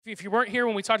If you weren't here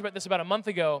when we talked about this about a month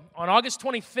ago, on August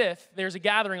 25th, there's a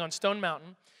gathering on Stone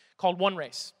Mountain called One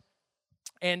Race.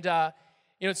 And,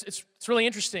 it's really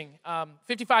interesting.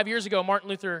 55 years ago, Martin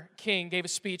Luther King gave a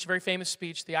speech, a very famous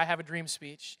speech, the I Have a Dream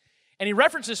speech. And he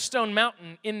references Stone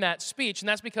Mountain in that speech, and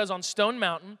that's because on Stone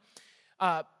Mountain,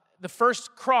 the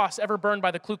first cross ever burned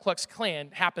by the Ku Klux Klan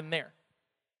happened there.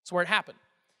 That's where it happened.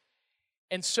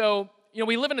 And so,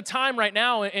 we live in a time right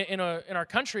now in our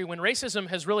country when racism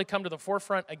has really come to the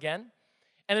forefront again.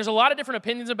 And there's a lot of different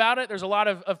opinions about it. There's a lot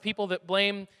of people that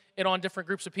blame it on different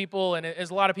groups of people, and there's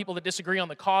a lot of people that disagree on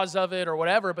the cause of it or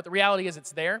whatever, but the reality is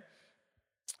it's there.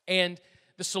 And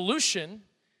the solution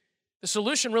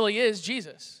really is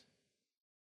Jesus.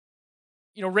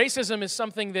 Racism is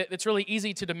something that's really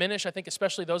easy to diminish. I think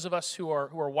especially those of us who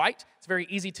are white, it's very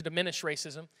easy to diminish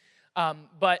racism.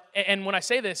 But when I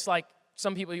say this, like,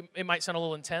 some people, it might sound a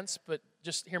little intense, but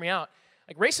just hear me out.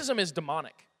 Like, racism is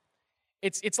demonic.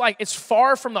 It's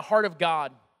far from the heart of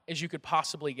God as you could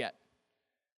possibly get.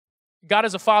 God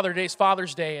is a father. Today's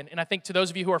Father's Day, and I think to those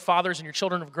of you who are fathers and your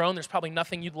children have grown, there's probably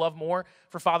nothing you'd love more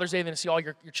for Father's Day than to see all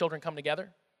your children come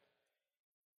together.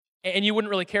 And you wouldn't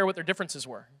really care what their differences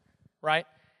were, right?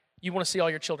 You want to see all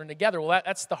your children together. Well,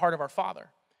 that's the heart of our Father.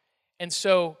 And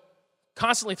so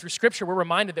constantly through Scripture, we're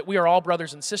reminded that we are all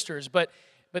brothers and sisters, but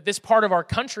this part of our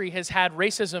country has had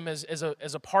racism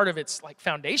as a part of its like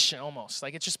foundation almost.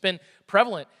 Like, it's just been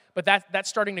prevalent, but that's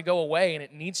starting to go away, and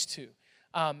it needs to.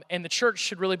 And the church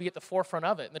should really be at the forefront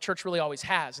of it, and the church really always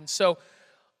has. And so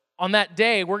on that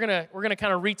day, we're gonna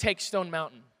kind of retake Stone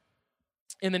Mountain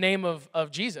in the name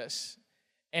of Jesus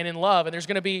and in love. And there's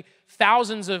going to be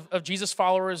thousands of Jesus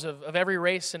followers of every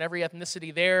race and every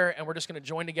ethnicity there, and we're just going to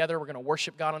join together. We're going to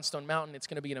worship God on Stone Mountain. It's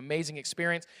going to be an amazing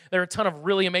experience. There are a ton of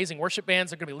really amazing worship bands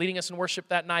that are going to be leading us in worship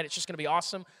that night. It's just going to be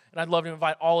awesome, and I'd love to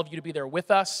invite all of you to be there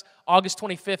with us. August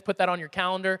 25th, put that on your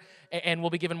calendar, and we'll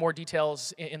be giving more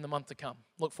details in the month to come.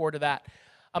 Look forward to that.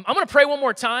 I'm going to pray one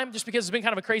more time just because it's been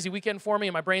kind of a crazy weekend for me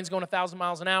and my brain's going 1,000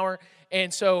 miles an hour.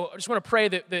 And so I just want to pray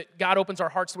that God opens our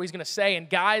hearts to what He's going to say. And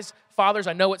guys, fathers,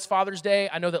 I know it's Father's Day.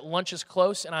 I know that lunch is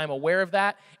close, and I'm aware of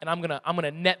that. And I'm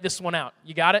gonna net this one out.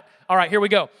 You got it? All right, here we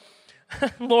go.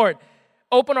 Lord,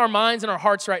 open our minds and our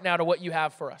hearts right now to what You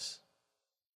have for us.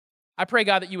 I pray,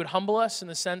 God, that You would humble us in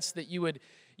the sense that You would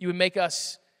make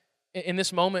us, in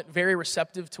this moment, very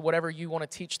receptive to whatever You want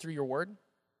to teach through Your word.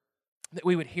 That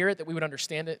we would hear it, that we would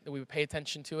understand it, that we would pay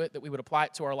attention to it, that we would apply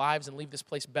it to our lives and leave this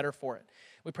place better for it.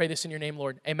 We pray this in Your name,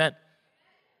 Lord. Amen.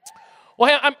 Well,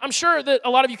 hey, I'm sure that a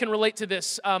lot of you can relate to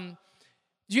this. Do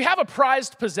you have a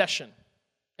prized possession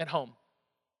at home?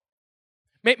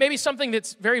 Maybe something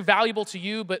that's very valuable to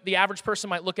you, but the average person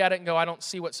might look at it and go, I don't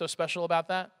see what's so special about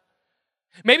that.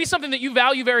 Maybe something that you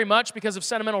value very much because of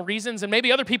sentimental reasons, and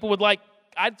maybe other people would like,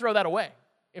 I'd throw that away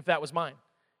if that was mine.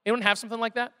 Anyone have something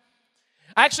like that?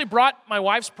 I actually brought my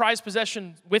wife's prized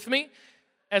possession with me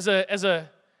as an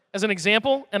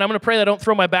example, and I'm going to pray that I don't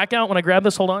throw my back out when I grab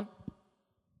this. Hold on.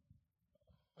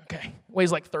 Okay,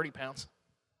 weighs like 30 pounds.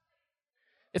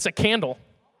 It's a candle.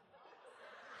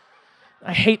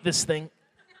 I hate this thing.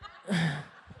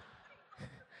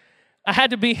 I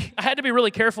had to be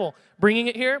really careful bringing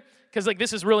it here because like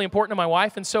this is really important to my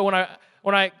wife, and so when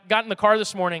I got in the car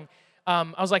this morning, I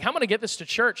was like, I'm going to get this to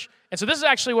church, and so this is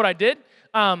actually what I did.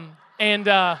 And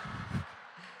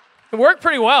it worked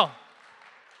pretty well.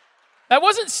 That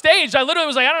wasn't staged. I literally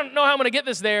was like, I don't know how I'm going to get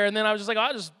this there. And then I was just like,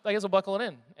 I guess I'll buckle it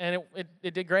in. And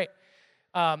it did great.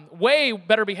 Way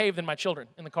better behaved than my children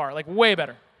in the car. Like, way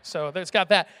better. So it's got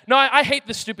that. No, I hate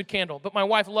this stupid candle, but my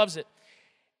wife loves it.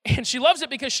 And she loves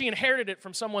it because she inherited it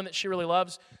from someone that she really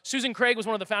loves. Susan Craig was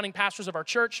one of the founding pastors of our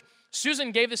church.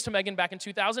 Susan gave this to Megan back in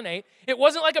 2008. It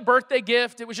wasn't like a birthday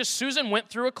gift. It was just Susan went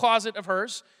through a closet of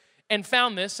hers and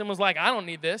found this and was like, I don't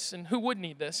need this, and who would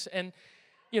need this? And,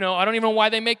 I don't even know why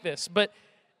they make this. But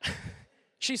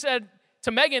she said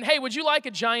to Megan, hey, would you like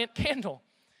a giant candle?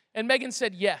 And Megan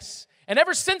said yes. And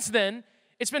ever since then,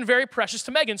 it's been very precious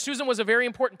to Megan. Susan was a very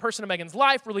important person in Megan's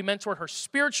life, really mentored her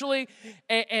spiritually,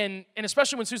 and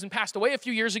especially when Susan passed away a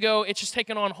few years ago, it's just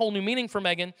taken on a whole new meaning for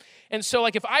Megan. And so,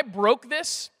 like, if I broke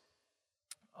this,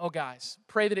 oh, guys,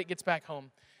 pray that it gets back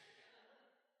home.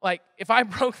 Like, if I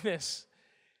broke this,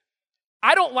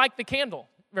 I don't like the candle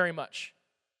very much,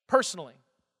 personally.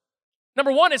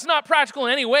 Number one, it's not practical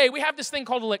in any way. We have this thing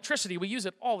called electricity. We use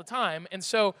it all the time, and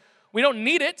so we don't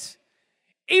need it.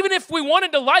 Even if we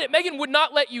wanted to light it, Megan would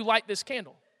not let you light this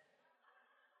candle.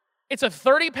 It's a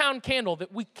 30-pound candle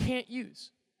that we can't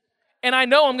use. And I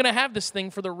know I'm going to have this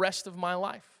thing for the rest of my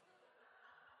life.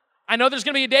 I know there's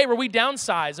going to be a day where we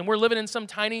downsize, and we're living in some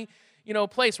tiny,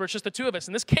 place where it's just the two of us,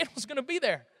 and this candle's going to be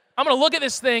there. I'm going to look at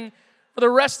this thing for the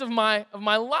rest of my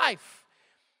life.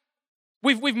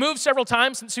 We've moved several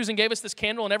times since Susan gave us this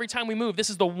candle, and every time we move, this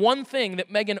is the one thing that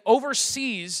Megan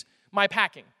oversees my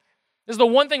packing. This is the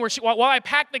one thing where while I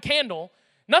pack the candle,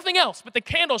 nothing else, but the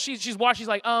candle, she's watching, she's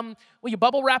like, will you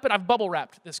bubble wrap it? I've bubble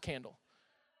wrapped this candle.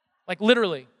 Like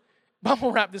literally,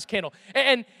 bubble wrap this candle.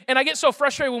 And I get so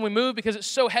frustrated when we move because it's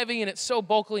so heavy and it's so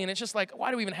bulky, and it's just like,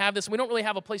 why do we even have this? We don't really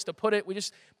have a place to put it. We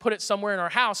just put it somewhere in our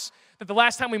house. That the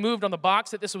last time we moved on the box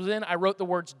that this was in, I wrote the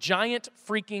words giant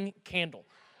freaking candle.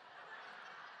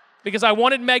 Because I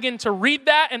wanted Megan to read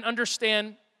that and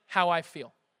understand how I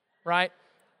feel, right?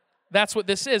 That's what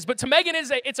this is. But to Megan,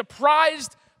 it's a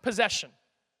prized possession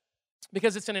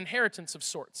because it's an inheritance of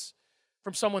sorts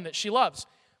from someone that she loves.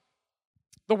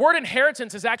 The word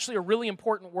inheritance is actually a really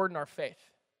important word in our faith.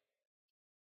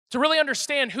 To really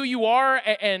understand who you are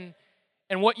and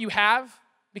what you have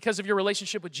because of your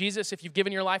relationship with Jesus, if you've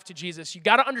given your life to Jesus, you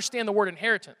got to understand the word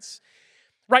inheritance.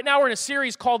 Right now we're in a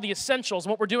series called The Essentials, and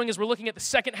what we're doing is we're looking at the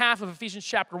second half of Ephesians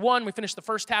chapter 1. We finished the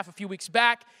first half a few weeks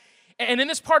back. And in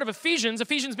this part of Ephesians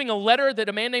being a letter that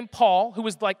a man named Paul, who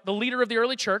was like the leader of the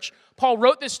early church, Paul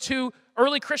wrote this to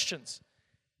early Christians.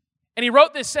 And he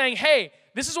wrote this saying, hey,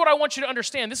 this is what I want you to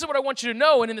understand. This is what I want you to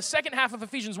know. And in the second half of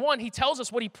Ephesians 1, he tells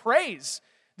us what he prays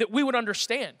that we would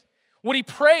understand, what he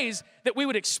prays that we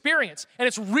would experience. And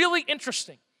it's really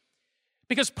interesting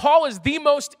because Paul is the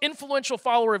most influential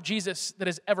follower of Jesus that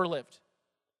has ever lived.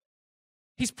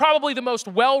 He's probably the most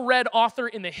well-read author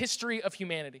in the history of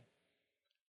humanity.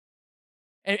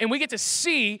 And we get to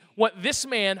see what this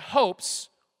man hopes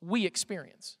we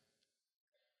experience.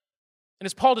 And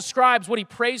as Paul describes what he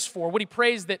prays for, what he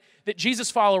prays that Jesus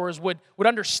followers would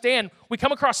understand, we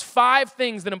come across 5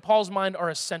 things that in Paul's mind are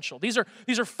essential. These are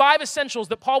 5 essentials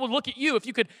that Paul would look at you if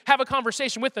you could have a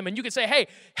conversation with him and you could say, hey,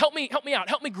 help me out,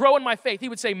 help me grow in my faith. He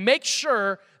would say, make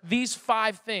sure these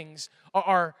 5 things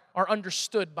are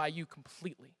understood by you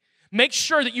completely. Make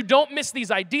sure that you don't miss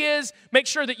these ideas. Make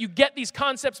sure that you get these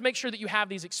concepts. Make sure that you have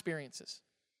these experiences.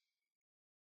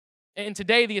 And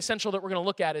today, the essential that we're going to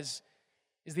look at is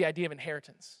the idea of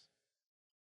inheritance.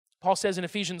 Paul says in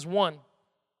Ephesians 1,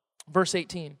 verse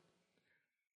 18,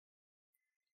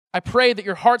 I pray that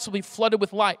your hearts will be flooded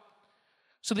with light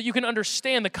so that you can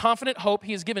understand the confident hope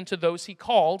he has given to those he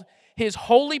called, his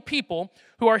holy people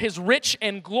who are his rich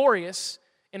and glorious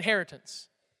inheritance.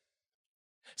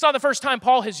 It's not the first time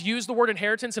Paul has used the word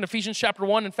inheritance in Ephesians chapter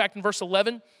 1. In fact, in verse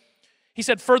 11, he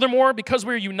said, furthermore, because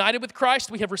we are united with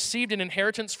Christ, we have received an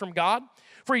inheritance from God.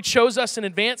 For he chose us in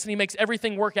advance and he makes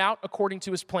everything work out according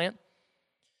to his plan.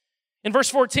 In verse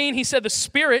 14, he said the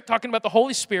Spirit, talking about the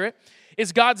Holy Spirit,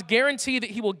 is God's guarantee that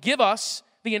he will give us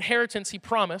the inheritance he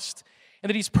promised and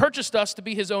that he's purchased us to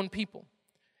be his own people.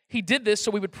 He did this so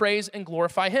we would praise and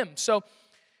glorify him. So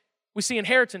we see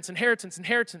inheritance.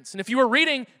 And if you were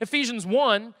reading Ephesians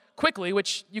 1 quickly,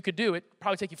 which you could do, it'd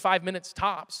probably take you 5 minutes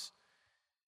tops,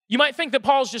 you might think that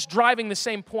Paul's just driving the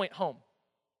same point home.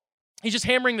 He's just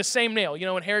hammering the same nail,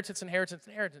 inheritance.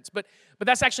 But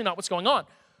that's actually not what's going on.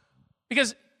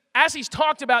 Because as he's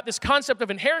talked about this concept of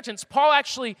inheritance, Paul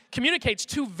actually communicates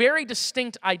 2 very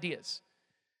distinct ideas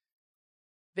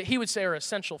that he would say are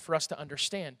essential for us to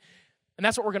understand. And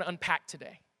that's what we're going to unpack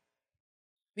today.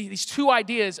 These 2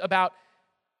 ideas about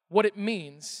what it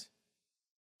means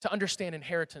to understand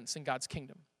inheritance in God's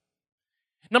kingdom.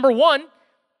 Number 1,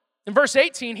 in verse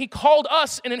 18, he called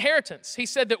us an inheritance. He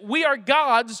said that we are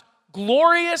God's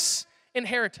glorious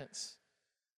inheritance,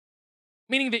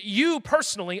 meaning that you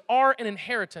personally are an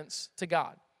inheritance to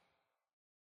God.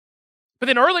 But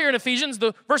then earlier in Ephesians,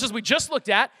 the verses we just looked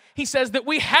at, he says that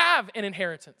we have an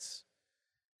inheritance.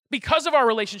 Because of our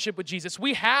relationship with Jesus,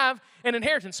 we have an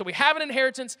inheritance. So we have an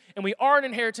inheritance and we are an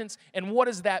inheritance. And what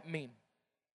does that mean?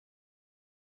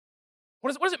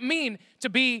 What does it mean to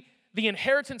be the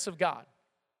inheritance of God?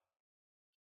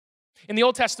 In the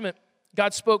Old Testament,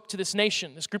 God spoke to this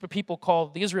nation, this group of people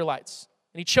called the Israelites,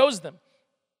 and he chose them.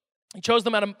 He chose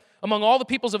them among all the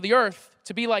peoples of the earth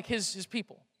to be like his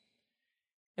people.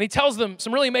 And he tells them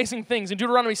some really amazing things. In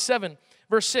Deuteronomy 7,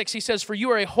 verse 6, he says, for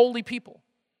you are a holy people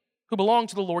who belong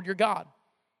to the Lord your God.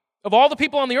 Of all the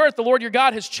people on the earth, the Lord your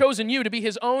God has chosen you to be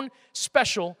his own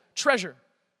special treasure.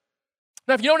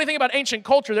 Now, if you know anything about ancient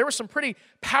culture, there were some pretty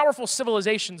powerful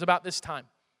civilizations about this time.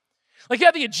 Like you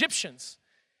have the Egyptians.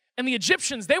 And the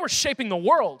Egyptians, they were shaping the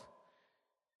world.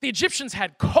 The Egyptians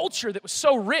had culture that was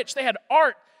so rich. They had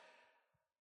art.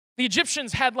 The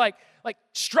Egyptians had like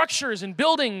structures and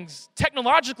buildings.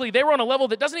 Technologically, they were on a level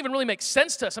that doesn't even really make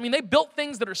sense to us. I mean, they built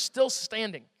things that are still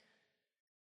standing.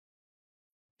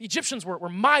 The Egyptians were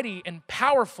mighty and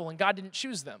powerful, and God didn't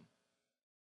choose them.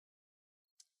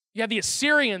 You had the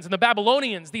Assyrians and the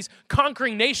Babylonians, these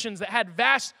conquering nations that had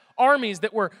vast armies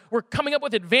that were coming up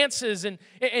with advances and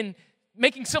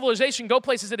making civilization go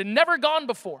places that had never gone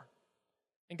before.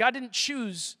 And God didn't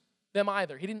choose them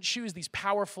either. He didn't choose these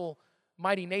powerful,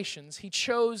 mighty nations. He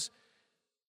chose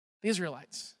the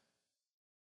Israelites.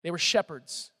 They were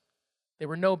shepherds. They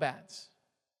were nomads.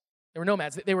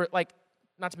 They were like,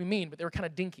 not to be mean, but they were kind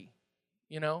of dinky,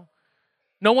 you know?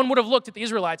 No one would have looked at the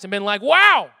Israelites and been like,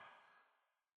 wow,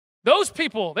 those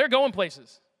people, they're going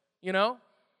places, you know?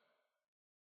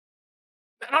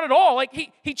 Not at all.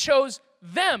 Like, he chose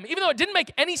them, even though it didn't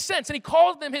make any sense. And he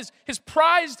called them his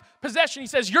prized possession. He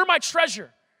says, you're my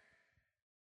treasure.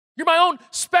 You're my own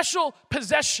special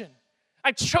possession.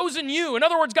 I've chosen you. In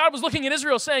other words, God was looking at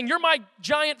Israel saying, you're my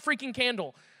giant freaking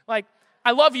candle. Like,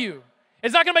 I love you.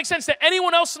 It's not going to make sense to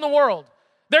anyone else in the world.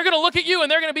 They're going to look at you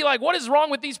and they're going to be like, what is wrong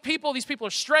with these people? These people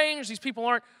are strange. These people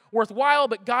aren't worthwhile.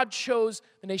 But God chose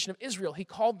the nation of Israel. He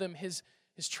called them his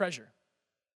treasure.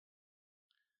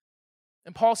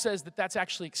 And Paul says that that's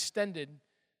actually extended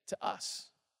to us.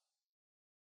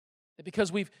 That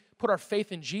because we've put our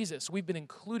faith in Jesus, we've been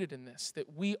included in this,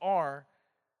 that we are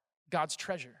God's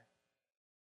treasure.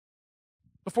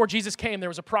 Before Jesus came, there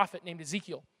was a prophet named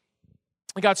Ezekiel.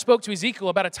 And God spoke to Ezekiel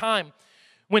about a time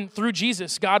when through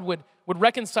Jesus, God would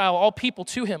reconcile all people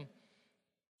to him.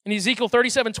 In Ezekiel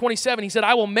 37:27, he said,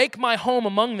 I will make my home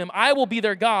among them. I will be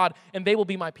their God, and they will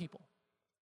be my people.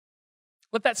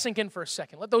 Let that sink in for a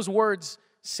second. Let those words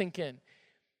sink in.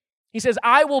 He says,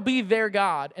 I will be their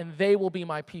God, and they will be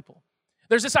my people.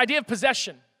 There's this idea of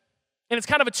possession, and it's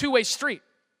kind of a two-way street.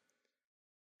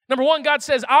 Number one, God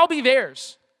says, I'll be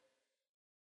theirs.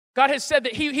 God has said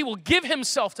that he will give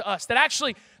himself to us, that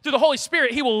actually through the Holy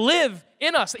Spirit, he will live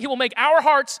in us, that he will make our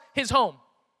hearts his home.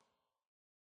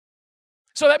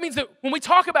 So that means that when we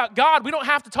talk about God, we don't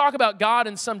have to talk about God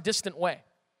in some distant way.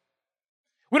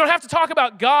 We don't have to talk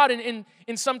about God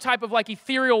in some type of like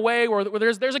ethereal way where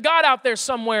there's a God out there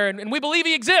somewhere and we believe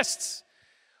he exists.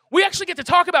 We actually get to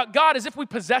talk about God as if we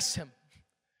possess him.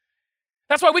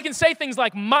 That's why we can say things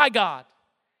like my God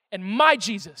and my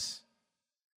Jesus.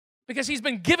 Because he's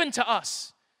been given to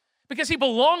us. Because he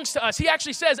belongs to us. He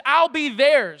actually says, I'll be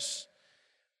theirs.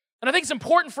 And I think it's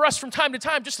important for us from time to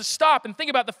time just to stop and think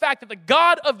about the fact that the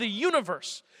God of the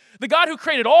universe, the God who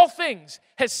created all things,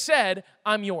 has said,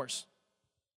 I'm yours.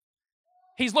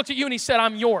 He's looked at you and he said,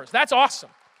 I'm yours. That's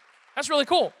awesome. That's really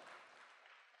cool.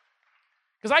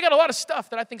 Because I got a lot of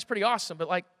stuff that I think is pretty awesome, but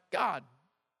like God,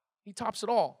 he tops it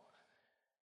all.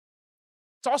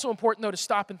 It's also important, though, to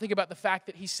stop and think about the fact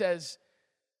that he says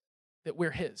that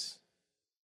we're his.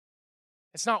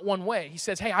 It's not one way. He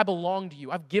says, hey, I belong to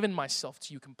you. I've given myself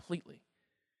to you completely.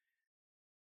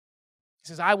 He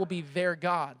says, I will be their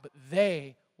God, but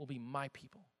they will be my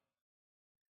people.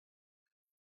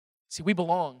 See, we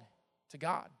belong to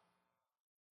God.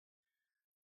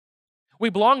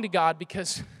 We belong to God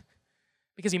because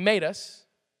he made us,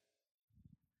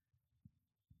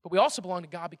 but we also belong to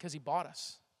God because he bought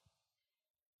us.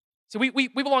 So we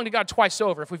belong to God twice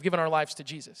over if we've given our lives to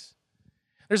Jesus.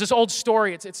 There's this old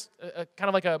story, it's kind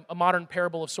of like a modern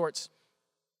parable of sorts,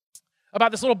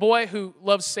 about this little boy who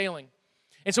loves sailing.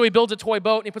 And so he builds a toy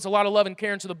boat, and he puts a lot of love and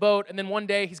care into the boat, and then one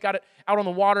day he's got it out on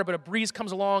the water, but a breeze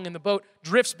comes along, and the boat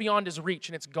drifts beyond his reach,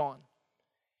 and it's gone.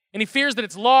 And he fears that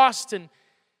it's lost, and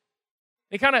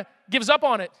he kind of gives up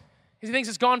on it. He thinks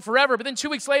it's gone forever, but then 2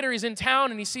 weeks later, he's in town,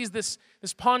 and he sees this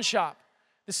pawn shop,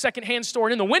 this secondhand store,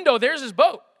 and in the window, there's his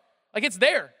boat. Like, it's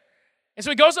there. And so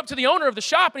he goes up to the owner of the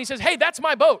shop and he says, hey, that's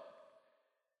my boat.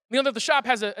 And the owner of the shop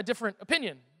has a different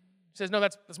opinion. He says, no,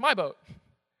 that's my boat.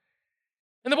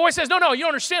 And the boy says, no, you don't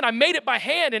understand. I made it by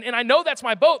hand and I know that's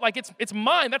my boat. Like it's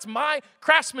mine. That's my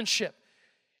craftsmanship.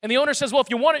 And the owner says, well, if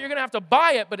you want it, you're going to have to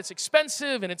buy it, but it's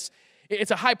expensive and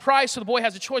it's a high price. So the boy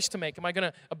has a choice to make. Am I going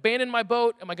to abandon my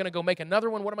boat? Am I going to go make another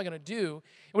one? What am I going to do?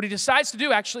 And what he decides to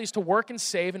do actually is to work and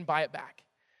save and buy it back.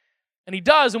 And he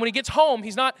does, and when he gets home,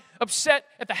 he's not upset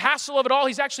at the hassle of it all.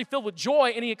 He's actually filled with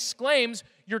joy, and he exclaims,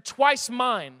 you're twice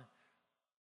mine.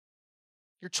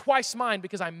 You're twice mine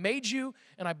because I made you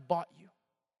and I bought you.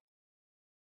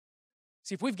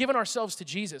 See, if we've given ourselves to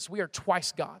Jesus, we are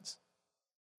twice God's.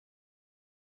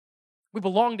 We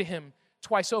belong to him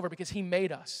twice over because he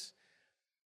made us.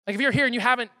 Like if you're here and you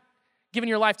haven't given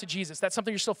your life to Jesus, that's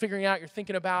something you're still figuring out, you're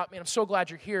thinking about, man, I'm so glad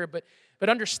you're here, but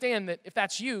understand that if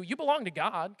that's you, you belong to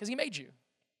God because he made you.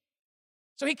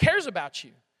 So he cares about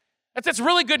you. That's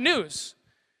really good news.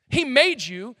 He made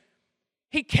you.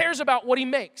 He cares about what he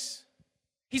makes.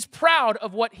 He's proud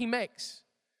of what he makes.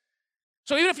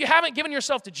 So even if you haven't given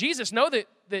yourself to Jesus, know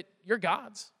that you're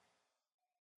God's.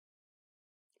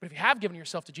 But if you have given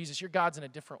yourself to Jesus, you're God's in a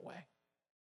different way.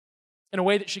 In a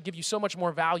way that should give you so much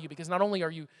more value, because not only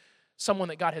are you someone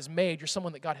that God has made, you're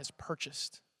someone that God has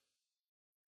purchased.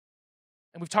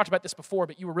 And we've talked about this before,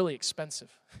 but you were really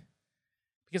expensive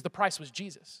because the price was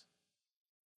Jesus.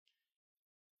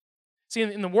 See,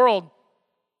 in the world,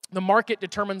 the market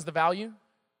determines the value.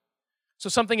 So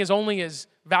something is only as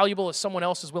valuable as someone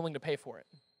else is willing to pay for it,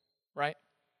 right?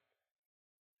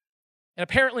 And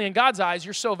apparently in God's eyes,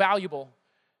 you're so valuable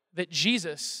that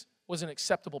Jesus was an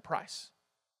acceptable price.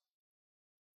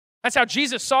 That's how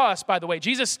Jesus saw us, by the way.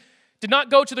 Jesus did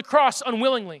not go to the cross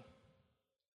unwillingly.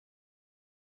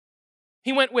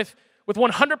 He went with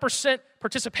 100%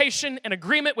 participation and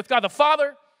agreement with God the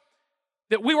Father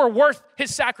that we were worth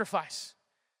his sacrifice.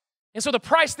 And so the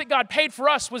price that God paid for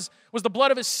us was the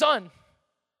blood of his Son.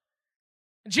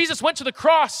 And Jesus went to the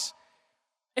cross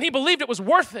and he believed it was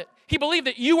worth it. He believed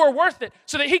that you were worth it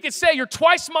so that he could say, you're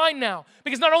twice mine now,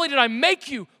 because not only did I make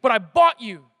you, but I bought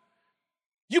you.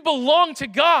 You belong to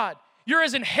God. You're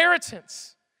his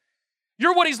inheritance.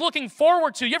 You're what he's looking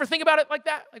forward to. You ever think about it like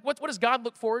that? Like what does God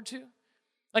look forward to?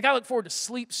 Like I look forward to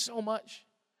sleep so much,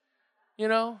 you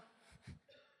know?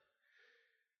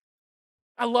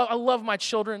 I love my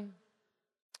children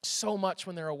so much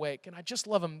when they're awake, and I just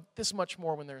love them this much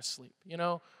more when they're asleep, you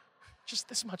know? Just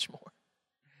this much more.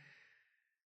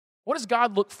 What does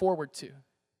God look forward to?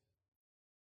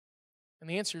 And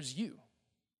the answer is you.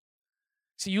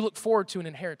 See, you look forward to an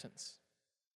inheritance,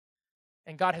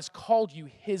 and God has called you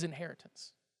his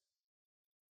inheritance.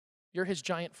 You're his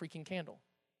giant freaking candle.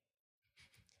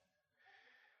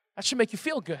 That should make you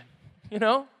feel good, you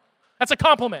know? That's a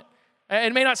compliment.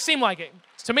 It may not seem like it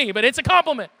to me, but it's a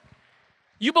compliment.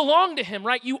 You belong to him,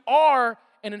 right? You are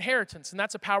an inheritance, and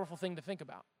that's a powerful thing to think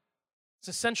about. It's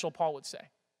essential, Paul would say,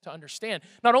 to understand.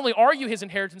 Not only are you his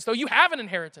inheritance, though, you have an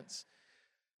inheritance.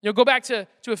 Go back to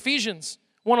Ephesians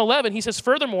 1:11. He says,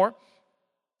 furthermore,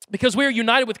 because we are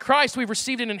united with Christ, we've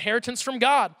received an inheritance from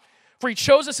God. For he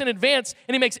chose us in advance,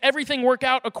 and he makes everything work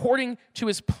out according to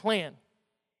his plan.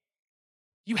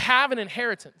 You have an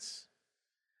inheritance.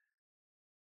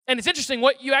 And it's interesting,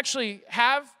 what you actually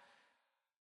have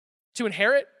to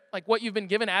inherit, like what you've been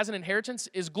given as an inheritance,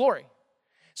 is glory.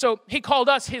 So he called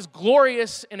us his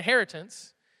glorious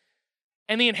inheritance,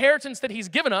 and the inheritance that he's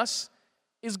given us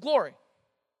is glory.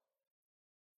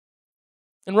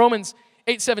 In Romans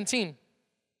 8:17,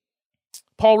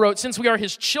 Paul wrote, since we are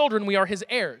his children, we are his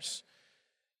heirs.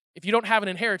 If you don't have an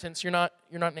inheritance, you're not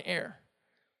an heir.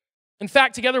 In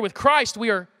fact, together with Christ, we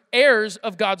are heirs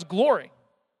of God's glory.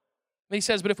 And he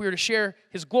says, but if we are to share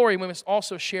his glory, we must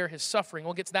also share his suffering.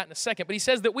 We'll get to that in a second. But he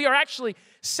says that we are actually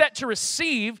set to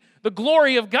receive the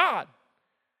glory of God.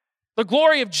 The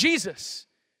glory of Jesus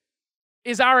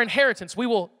is our inheritance. We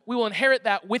will inherit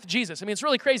that with Jesus. I mean, it's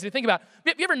really crazy to think about.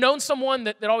 Have you ever known someone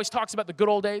that always talks about the good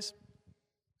old days?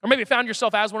 Or maybe found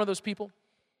yourself as one of those people?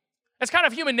 It's kind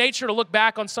of human nature to look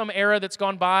back on some era that's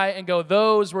gone by and go,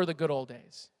 those were the good old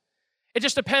days. It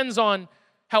just depends on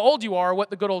how old you are, what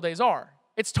the good old days are.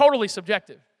 It's totally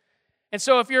subjective. And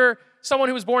so if you're someone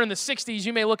who was born in the 60s,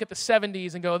 you may look at the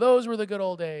 70s and go, those were the good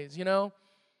old days, you know?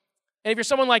 And if you're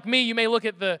someone like me, you may look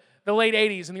at the late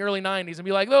 80s and the early 90s and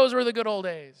be like, those were the good old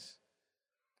days.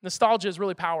 Nostalgia is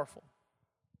really powerful.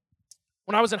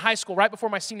 When I was in high school, right before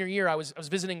my senior year, I was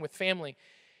visiting with family,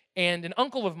 and an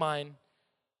uncle of mine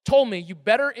told me, you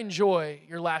better enjoy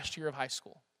your last year of high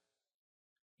school.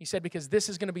 He said, because this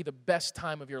is going to be the best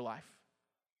time of your life.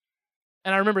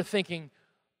 And I remember thinking,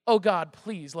 oh God,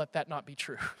 please let that not be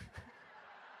true.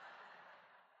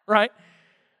 Right?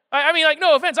 I mean, like,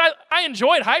 no offense, I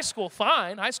enjoyed high school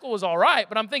fine. High school was all right,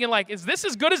 but I'm thinking, like, is this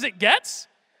as good as it gets?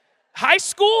 High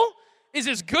school is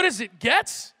as good as it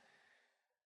gets?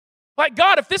 Like,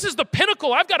 God, if this is the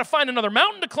pinnacle, I've got to find another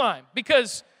mountain to climb,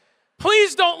 because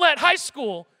please don't let high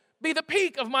school be the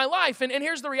peak of my life. And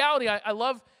here's the reality. I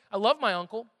love my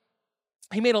uncle.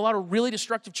 He made a lot of really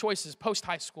destructive choices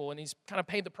post-high school, and he's kind of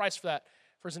paid the price for that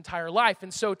for his entire life.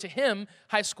 And so to him,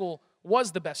 high school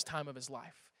was the best time of his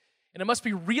life. And it must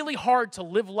be really hard to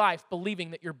live life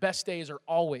believing that your best days are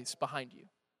always behind you.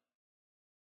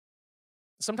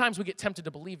 Sometimes we get tempted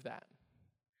to believe that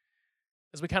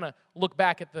as we kind of look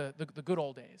back at the good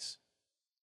old days.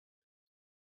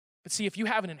 But see, if you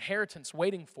have an inheritance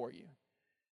waiting for you,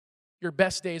 your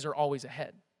best days are always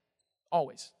ahead.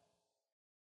 Always.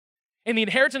 And the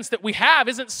inheritance that we have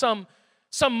isn't some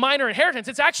minor inheritance.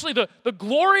 It's actually the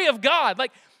glory of God.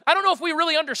 Like, I don't know if we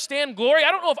really understand glory. I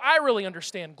don't know if I really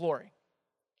understand glory.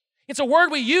 It's a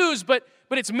word we use, but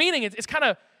its meaning, it's kind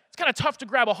of tough to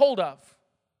grab a hold of.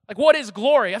 Like, what is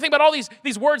glory? I think about all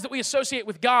these words that we associate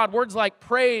with God, words like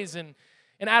praise and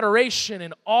and adoration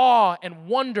and awe and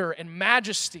wonder and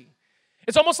majesty.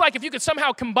 It's almost like if you could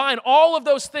somehow combine all of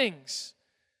those things,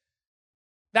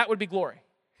 that would be glory.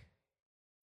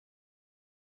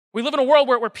 We live in a world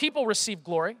where people receive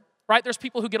glory, right? There's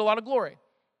people who get a lot of glory.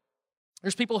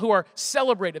 There's people who are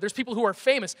celebrated. There's people who are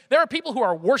famous. There are people who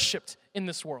are worshiped in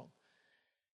this world.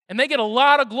 And they get a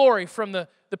lot of glory from the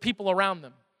people around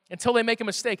them until they make a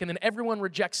mistake, and then everyone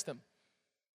rejects them.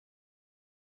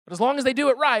 But as long as they do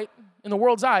it right, in the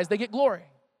world's eyes, they get glory.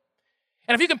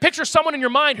 And if you can picture someone in your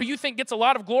mind who you think gets a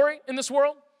lot of glory in this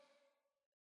world,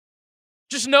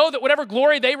 just know that whatever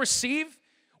glory they receive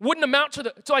wouldn't amount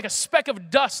to like a speck of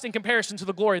dust in comparison to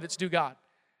the glory that's due God.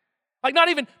 Like not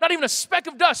even a speck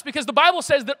of dust, because the Bible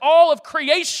says that all of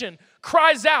creation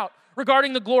cries out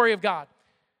regarding the glory of God.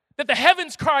 That the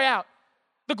heavens cry out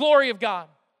the glory of God.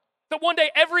 That one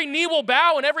day every knee will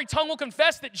bow and every tongue will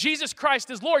confess that Jesus Christ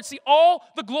is Lord. See, all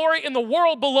the glory in the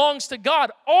world belongs to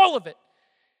God, all of it.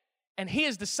 And He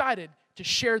has decided to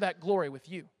share that glory with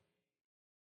you.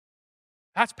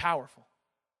 That's powerful.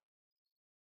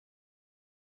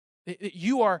 That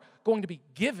you are going to be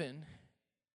given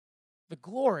the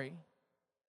glory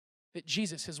that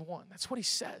Jesus has won. That's what He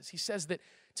says. He says that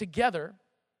together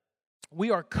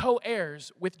we are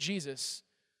co-heirs with Jesus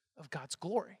of God's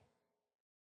glory.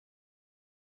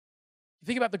 You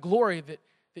think about the glory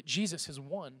that Jesus has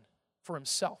won for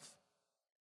Himself.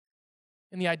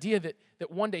 And the idea that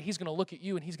one day He's going to look at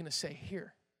you and He's going to say,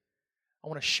 here, I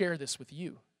want to share this with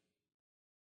you.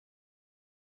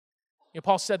 You know,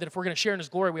 Paul said that if we're going to share in His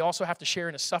glory, we also have to share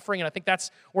in His suffering. And I think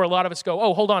that's where a lot of us go,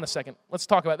 oh, hold on a second. Let's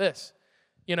talk about this.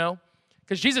 You know,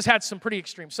 because Jesus had some pretty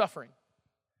extreme suffering.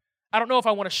 I don't know if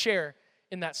I want to share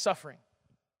in that suffering.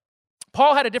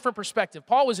 Paul had a different perspective.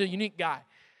 Paul was a unique guy.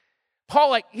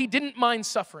 Paul, he didn't mind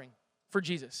suffering for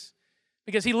Jesus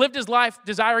because he lived his life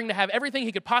desiring to have everything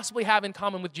he could possibly have in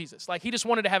common with Jesus. Like, he just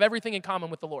wanted to have everything in common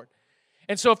with the Lord.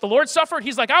 And so if the Lord suffered,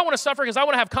 he's like, I want to suffer because I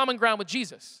want to have common ground with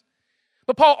Jesus.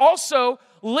 But Paul also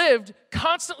lived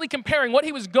constantly comparing what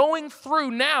he was going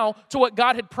through now to what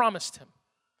God had promised him.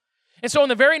 And so in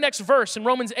the very next verse, in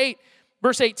Romans 8,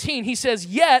 verse 18, he says,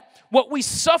 yet what we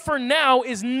suffer now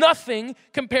is nothing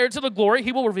compared to the glory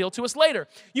He will reveal to us later.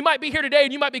 You might be here today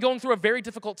and you might be going through a very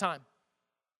difficult time.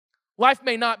 Life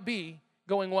may not be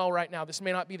going well right now. This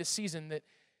may not be the season that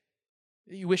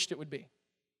you wished it would be.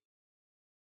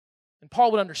 And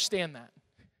Paul would understand that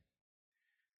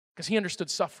because he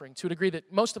understood suffering to a degree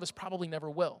that most of us probably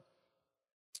never will.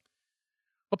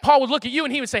 But Paul would look at you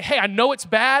and he would say, hey, I know it's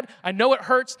bad, I know it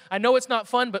hurts, I know it's not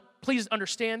fun, but please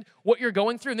understand what you're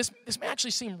going through. And this may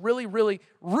actually seem really, really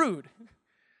rude,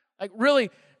 like really,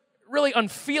 really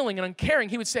unfeeling and uncaring.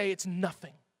 He would say, it's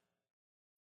nothing.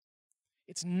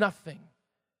 It's nothing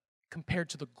compared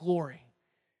to the glory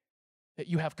that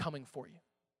you have coming for you.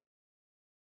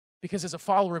 Because as a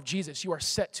follower of Jesus, you are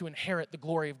set to inherit the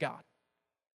glory of God.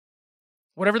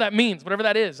 Whatever that means, whatever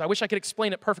that is. I wish I could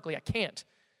explain it perfectly. I can't.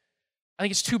 I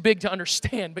think it's too big to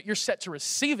understand, but you're set to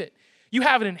receive it. You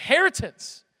have an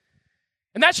inheritance.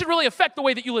 And that should really affect the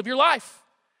way that you live your life.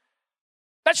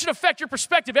 That should affect your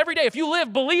perspective every day. If you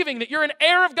live believing that you're an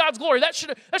heir of God's glory, that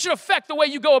should affect the way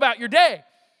you go about your day.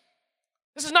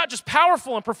 This is not just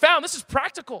powerful and profound. This is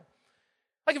practical.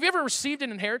 Like, have you ever received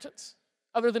an inheritance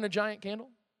other than a giant candle?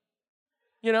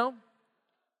 You know?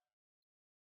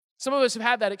 Some of us have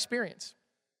had that experience.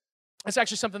 It's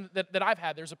actually something that I've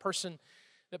had. There's a person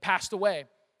that passed away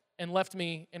and left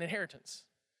me an inheritance.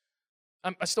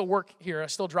 I still work here. I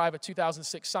still drive a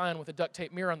 2006 Scion with a duct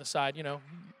tape mirror on the side, you know,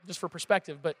 just for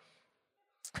perspective. But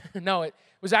no, it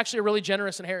was actually a really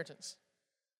generous inheritance.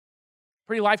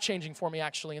 Pretty life-changing for me,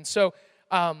 actually. And so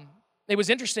it was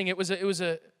interesting. It was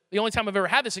the only time I've ever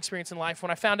had this experience in life.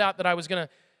 When I found out that I was going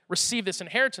to receive this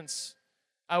inheritance,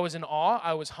 I was in awe.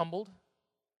 I was humbled.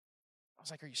 I was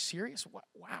like, are you serious?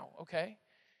 Wow, okay.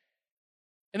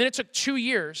 And then it took 2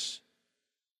 years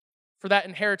for that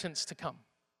inheritance to come.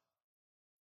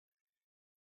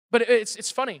 But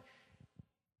it's funny.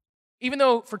 Even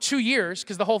though for 2 years,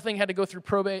 because the whole thing had to go through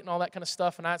probate and all that kind of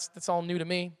stuff, and that's all new to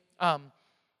me,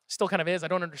 still kind of is. I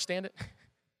don't understand it.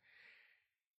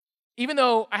 Even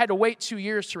though I had to wait 2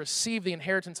 years to receive the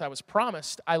inheritance I was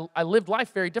promised, I lived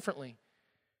life very differently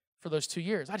for those 2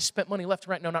 years. I just spent money left and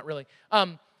right. No, not really.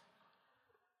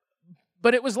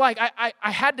 But it was like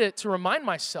I had to remind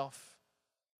myself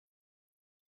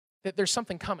that there's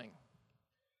something coming.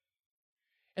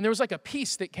 And there was like a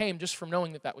peace that came just from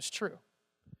knowing that was true.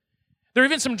 There were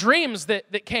even some dreams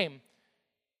that came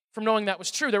from knowing that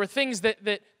was true. There were things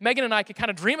that Megan and I could kind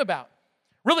of dream about.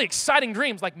 Really exciting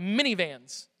dreams, like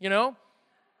minivans, you know?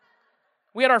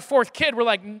 We had our fourth kid. We're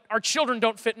like, our children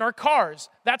don't fit in our cars.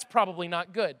 That's probably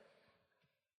not good.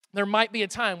 There might be a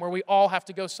time where we all have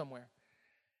to go somewhere.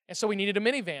 And so we needed a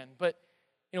minivan, but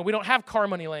we don't have car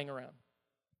money laying around.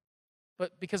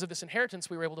 But because of this inheritance,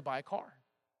 we were able to buy a car.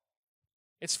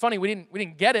 It's funny, we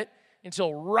didn't get it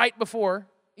until right before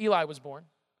Eli was born.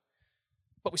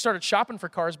 But we started shopping for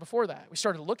cars before that. We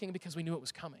started looking because we knew it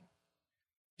was coming.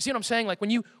 You see what I'm saying? Like when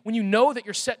you know that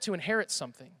you're set to inherit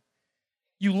something,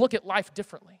 you look at life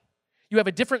differently. You have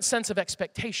a different sense of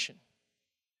expectation.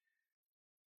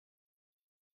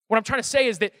 What I'm trying to say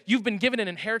is that you've been given an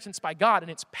inheritance by God,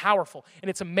 and it's powerful, and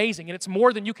it's amazing, and it's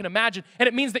more than you can imagine, and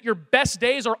it means that your best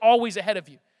days are always ahead of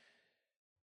you.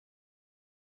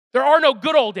 There are no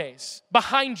good old days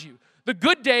behind you. The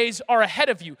good days are ahead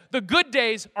of you. The good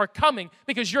days are coming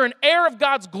because you're an heir of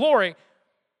God's glory.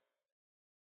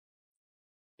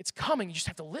 It's coming. You just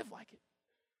have to live like it.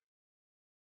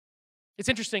 It's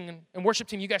interesting, and worship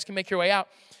team, you guys can make your way out.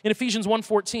 In Ephesians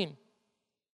 1:14,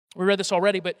 we read this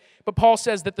already, but Paul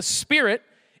says that the Spirit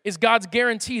is God's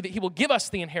guarantee that He will give us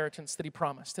the inheritance that He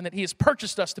promised and that He has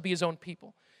purchased us to be His own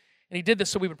people. And He did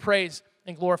this so we would praise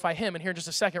and glorify Him. And here in just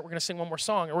a second, we're going to sing one more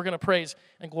song, and we're going to praise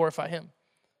and glorify Him.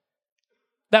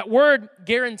 That word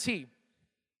guarantee,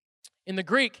 in the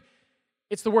Greek,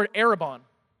 it's the word arrabon.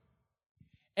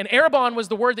 And arrabon was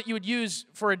the word that you would use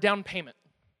for a down payment.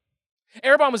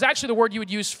 Arrabon was actually the word you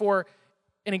would use for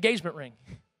an engagement ring.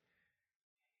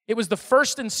 It was the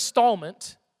first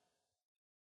installment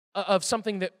of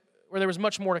something where there was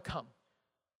much more to come.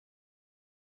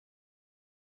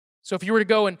 So if you were to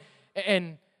go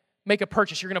and make a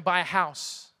purchase, you're going to buy a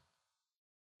house,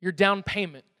 your down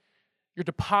payment, your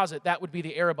deposit, that would be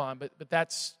the arrabon, but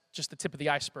that's just the tip of the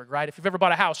iceberg, right? If you've ever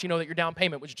bought a house, you know that your down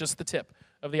payment was just the tip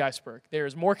of the iceberg. There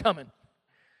is more coming.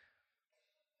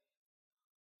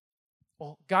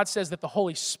 Well, God says that the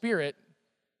Holy Spirit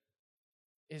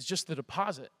is just the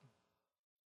deposit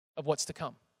of what's to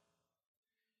come.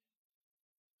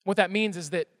 What that means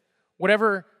is that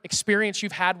whatever experience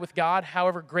you've had with God,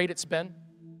 however great it's been,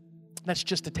 that's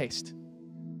just a taste.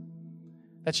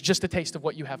 That's just a taste of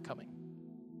what you have coming.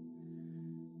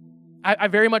 I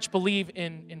very much believe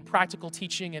in practical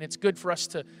teaching, and it's good for us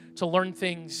to learn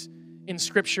things in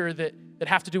Scripture that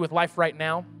have to do with life right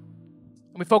now.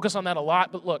 And we focus on that a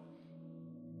lot, but look,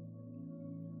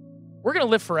 we're going to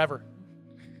live forever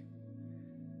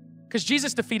because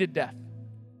Jesus defeated death.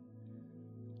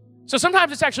 So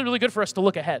sometimes it's actually really good for us to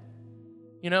look ahead,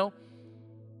 to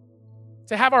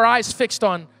have our eyes fixed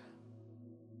on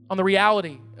the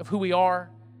reality of who we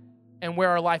are and where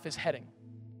our life is heading.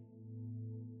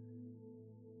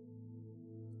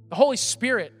 The Holy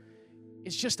Spirit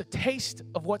is just a taste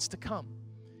of what's to come.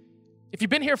 If you've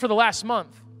been here for the last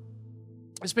month,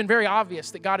 it's been very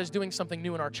obvious that God is doing something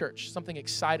new in our church, something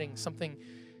exciting, something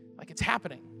like it's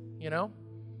happening,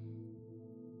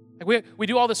 Like we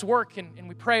do all this work and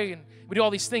we pray and we do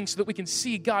all these things so that we can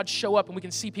see God show up and we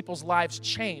can see people's lives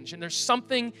change. And there's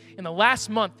something in the last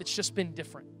month that's just been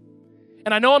different.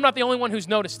 And I know I'm not the only one who's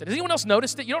noticed it. Has anyone else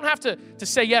noticed it? You don't have to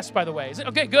say yes, by the way. Is it?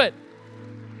 Okay, good.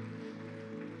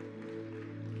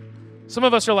 Some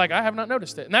of us are like, I have not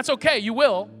noticed it. And that's okay. You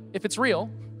will if it's real.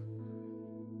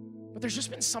 But there's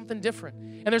just been something different.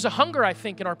 And there's a hunger, I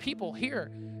think, in our people here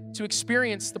to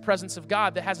experience the presence of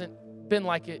God that hasn't been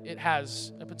like it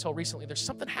has up until recently. There's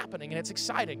something happening, and it's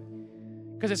exciting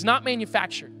because it's not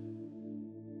manufactured.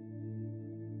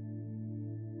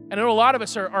 And I know a lot of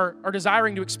us are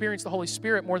desiring to experience the Holy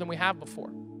Spirit more than we have before.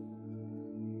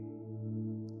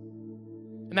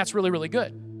 And that's really, really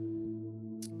good.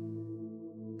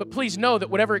 But please know that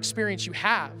whatever experience you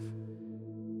have,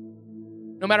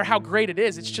 no matter how great it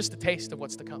is, it's just a taste of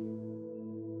what's to come.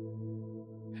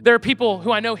 There are people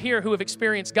who I know here who have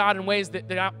experienced God in ways that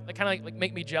kind of like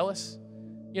make me jealous.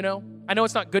 I know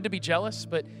it's not good to be jealous,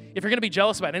 but if you're going to be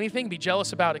jealous about anything, be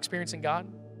jealous about experiencing God.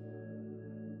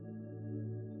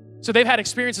 So they've had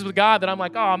experiences with God that I'm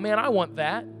like, oh man, I want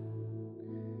that.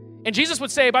 And Jesus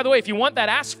would say, by the way, if you want that,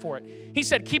 ask for it. He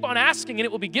said, keep on asking and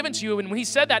it will be given to you. And when he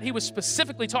said that, he was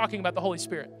specifically talking about the Holy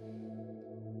Spirit.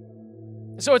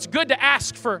 And so it's good to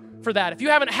ask for that. If you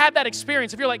haven't had that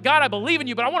experience, if you're like, God, I believe in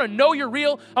you, but I want to know you're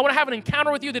real, I want to have an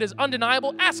encounter with you that is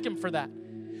undeniable, ask him for that.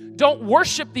 Don't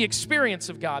worship the experience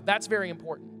of God. That's very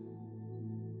important.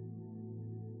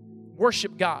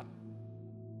 Worship God.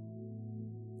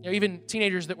 Even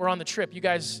teenagers that were on the trip, you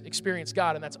guys experienced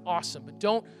God, and that's awesome. But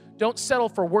don't settle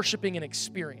for worshiping an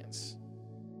experience.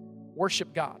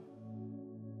 Worship God.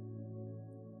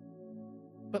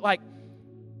 But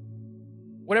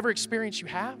whatever experience you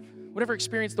have, whatever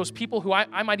experience those people who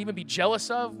I might even be jealous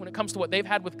of when it comes to what they've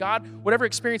had with God, whatever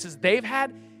experiences they've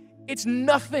had, It's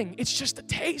nothing. It's just a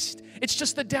taste. It's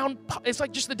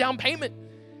like just the down payment.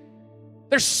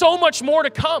 There's so much more to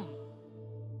come.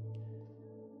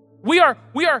 We are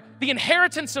the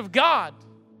inheritance of God.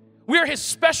 We are His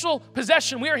special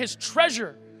possession. We are His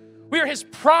treasure. We are His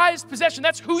prized possession.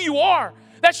 That's who you are.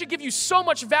 That should give you so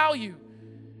much value.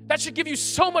 That should give you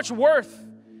so much worth.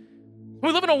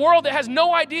 We live in a world that has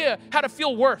no idea how to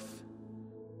feel worth.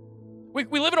 We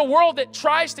live in a world that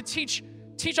tries to teach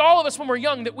all of us when we're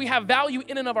young that we have value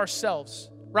in and of ourselves,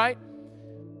 right?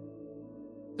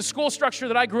 The school structure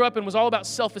that I grew up in was all about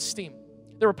self-esteem.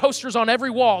 There were posters on every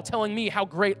wall telling me how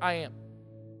great I am.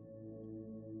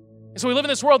 And so we live in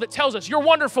this world that tells us, you're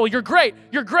wonderful, you're great,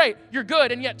 you're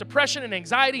good, and yet depression and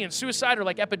anxiety and suicide are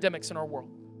like epidemics in our world.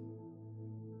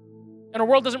 And our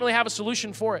world doesn't really have a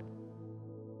solution for it.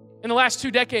 In the last 2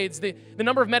 decades, the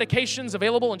number of medications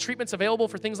available and treatments available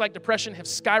for things like depression have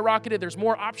skyrocketed. There's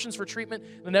more options for treatment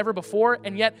than ever before,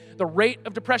 and yet the rate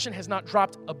of depression has not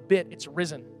dropped a bit. It's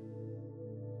risen.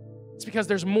 It's because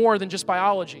there's more than just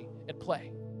biology at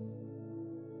play.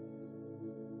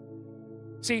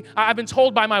 See, I've been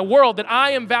told by my world that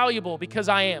I am valuable because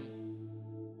I am.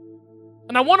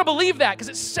 And I want to believe that because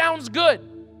it sounds good.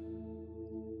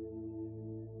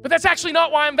 But that's actually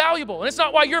not why I'm valuable, and it's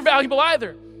not why you're valuable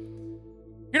either.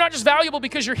 You're not just valuable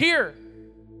because you're here.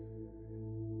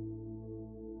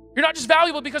 You're not just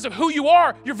valuable because of who you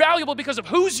are. You're valuable because of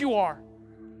whose you are.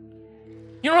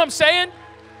 You know what I'm saying?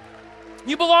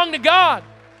 You belong to God.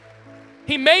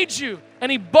 He made you and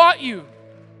He bought you.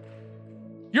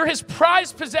 You're His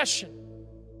prized possession.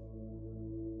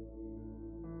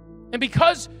 And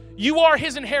because you are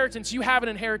His inheritance, you have an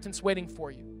inheritance waiting for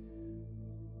you.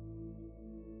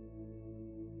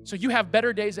 So you have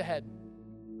better days ahead.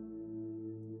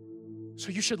 So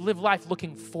you should live life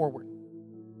looking forward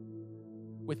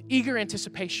with eager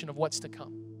anticipation of what's to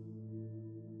come.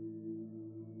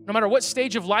 No matter what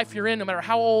stage of life you're in, no matter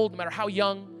how old, no matter how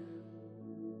young,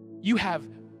 you have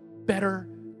better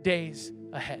days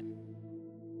ahead.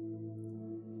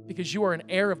 Because you are an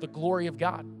heir of the glory of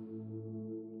God.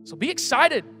 So be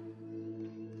excited.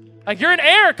 Like you're an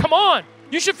heir, come on.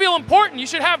 You should feel important. You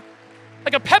should have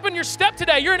like a pep in your step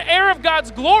today. You're an heir of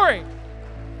God's glory.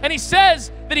 And He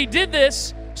says that He did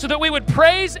this so that we would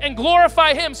praise and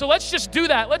glorify Him. So let's just do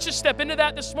that. Let's just step into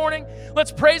that this morning.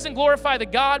 Let's praise and glorify the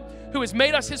God who has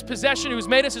made us His possession, who has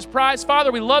made us His prize.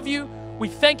 Father, we love You. We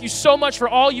thank You so much for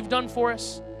all You've done for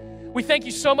us. We thank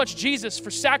You so much, Jesus, for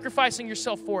sacrificing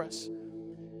Yourself for us,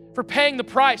 for paying the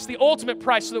price, the ultimate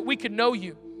price, so that we could know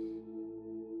You.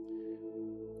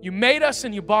 You made us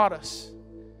and You bought us.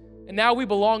 And now we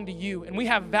belong to You, and we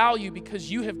have value because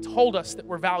You have told us that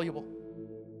we're valuable.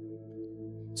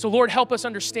 So, Lord, help us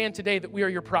understand today that we are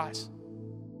Your prize.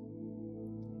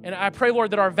 And I pray,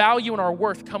 Lord, that our value and our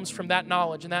worth comes from that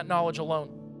knowledge and that knowledge alone.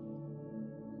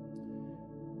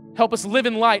 Help us live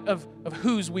in light of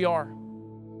whose we are,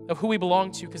 of who we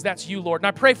belong to, because that's You, Lord. And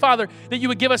I pray, Father, that You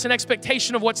would give us an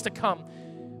expectation of what's to come.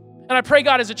 And I pray,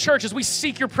 God, as a church, as we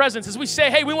seek Your presence, as we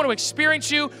say, hey, we want to experience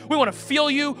You, we want to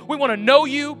feel You, we want to know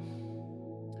You,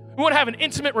 we want to have an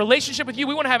intimate relationship with You,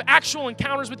 we want to have actual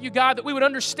encounters with You, God, that we would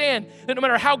understand that no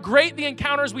matter how great the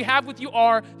encounters we have with You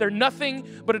are, they're nothing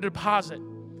but a deposit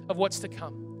of what's to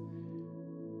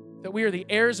come. That we are the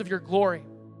heirs of Your glory.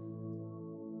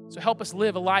 So help us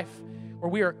live a life where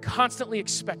we are constantly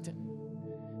expectant,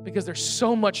 because there's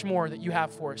so much more that You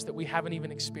have for us that we haven't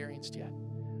even experienced yet.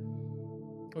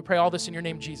 We pray all this in Your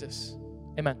name, Jesus.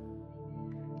 Amen.